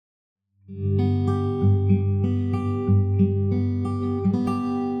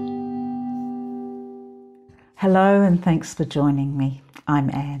Hello and thanks for joining me. I'm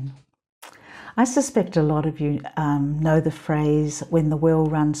Anne. I suspect a lot of you know the phrase, when the well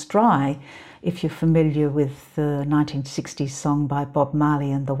runs dry, if you're familiar with the 1960s song by Bob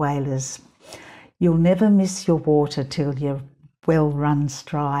Marley and the Wailers. You'll never miss your water till your well runs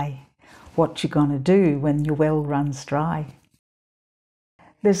dry. What you gonna do when your well runs dry?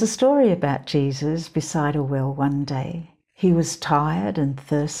 There's a story about Jesus beside a well one day. He was tired and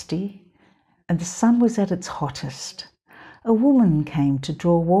thirsty, and the sun was at its hottest. A woman came to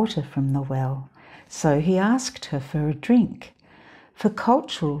draw water from the well, so he asked her for a drink. For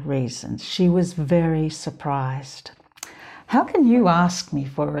cultural reasons, she was very surprised. "How can you ask me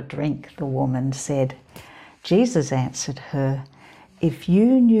for a drink?" the woman said. Jesus answered her, "If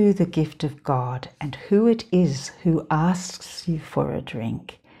you knew the gift of God and who it is who asks you for a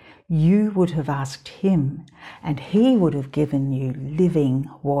drink, you would have asked him, and he would have given you living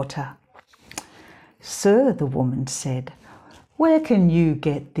water." "Sir," the woman said, "where can you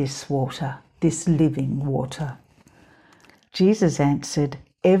get this water, this living water?" Jesus answered,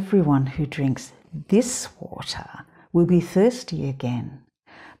 "Everyone who drinks this water will be thirsty again,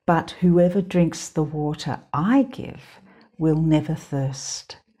 but whoever drinks the water I give will never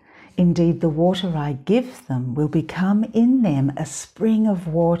thirst. Indeed, the water I give them will become in them a spring of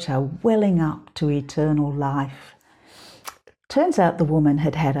water welling up to eternal life." Turns out the woman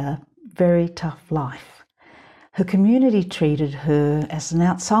had had a very tough life. Her community treated her as an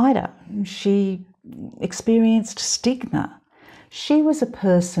outsider. She experienced stigma. She was a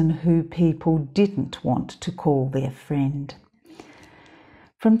person who people didn't want to call their friend.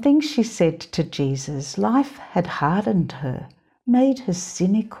 From things she said to Jesus, life had hardened her, made her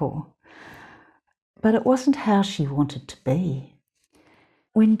cynical. But it wasn't how she wanted to be.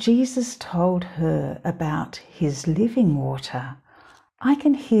 When Jesus told her about his living water, I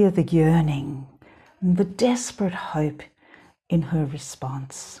can hear the yearning and the desperate hope in her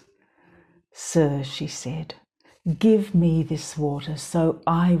response. "Sir," she said, "give me this water so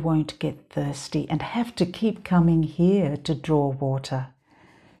I won't get thirsty and have to keep coming here to draw water."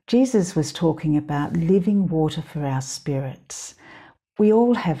 Jesus was talking about living water for our spirits. We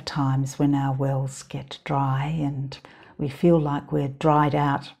all have times when our wells get dry and we feel like we're dried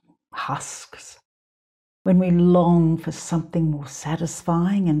out husks. When we long for something more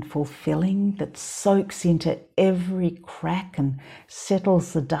satisfying and fulfilling that soaks into every crack and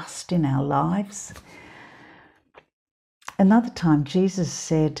settles the dust in our lives. Another time Jesus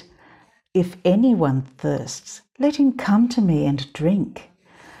said, "If anyone thirsts, let him come to me and drink.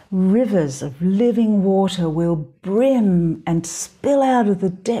 Rivers of living water will brim and spill out of the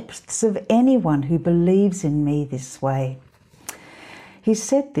depths of anyone who believes in me this way." He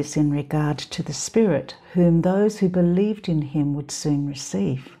said this in regard to the Spirit, whom those who believed in him would soon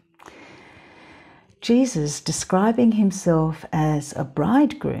receive. Jesus, describing himself as a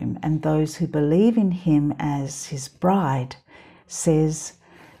bridegroom and those who believe in him as his bride, says,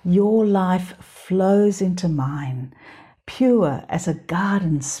 "Your life flows into mine, pure as a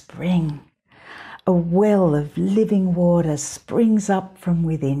garden spring. A well of living water springs up from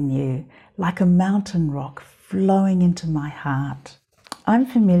within you, like a mountain rock flowing into my heart." I'm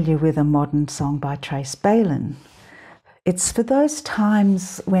familiar with a modern song by Trace Balin. It's for those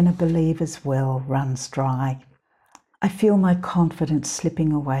times when a believer's well runs dry. "I feel my confidence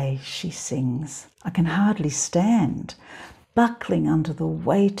slipping away," she sings. "I can hardly stand. Buckling under the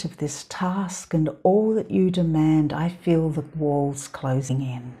weight of this task and all that you demand, I feel the walls closing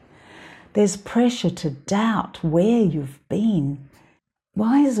in. There's pressure to doubt where you've been.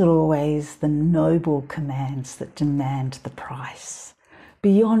 Why is it always the noble commands that demand the price?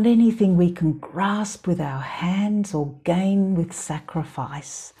 Beyond anything we can grasp with our hands or gain with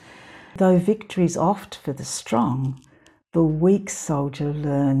sacrifice. Though victory's oft for the strong, the weak soldier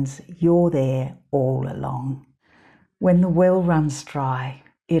learns you're there all along. When the well runs dry,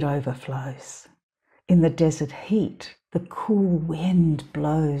 it overflows. In the desert heat, the cool wind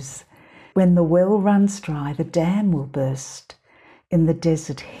blows. When the well runs dry, the dam will burst. In the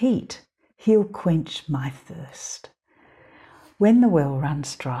desert heat, he'll quench my thirst. When the well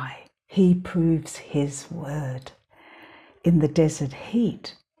runs dry, he proves his word. In the desert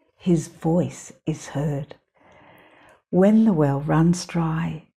heat, his voice is heard. When the well runs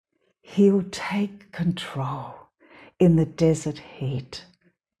dry, he'll take control. In the desert heat,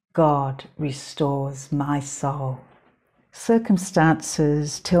 God restores my soul.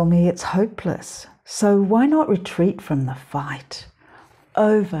 Circumstances tell me it's hopeless, so why not retreat from the fight?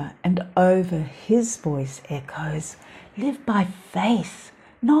 Over and over his voice echoes, live by faith,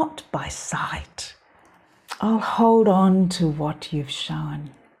 not by sight. I'll hold on to what you've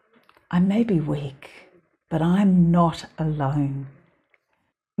shown. I may be weak, but I'm not alone.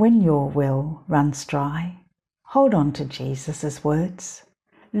 When your well runs dry, hold on to Jesus' words.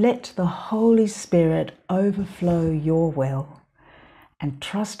 Let the Holy Spirit overflow your well and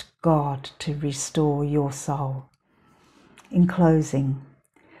trust God to restore your soul. In closing,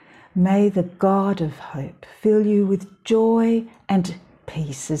 may the God of hope fill you with joy and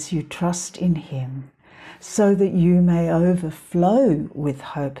peace as you trust in Him, so that you may overflow with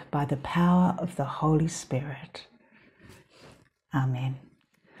hope by the power of the Holy Spirit. Amen.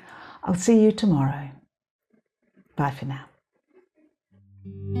 I'll see you tomorrow. Bye for now.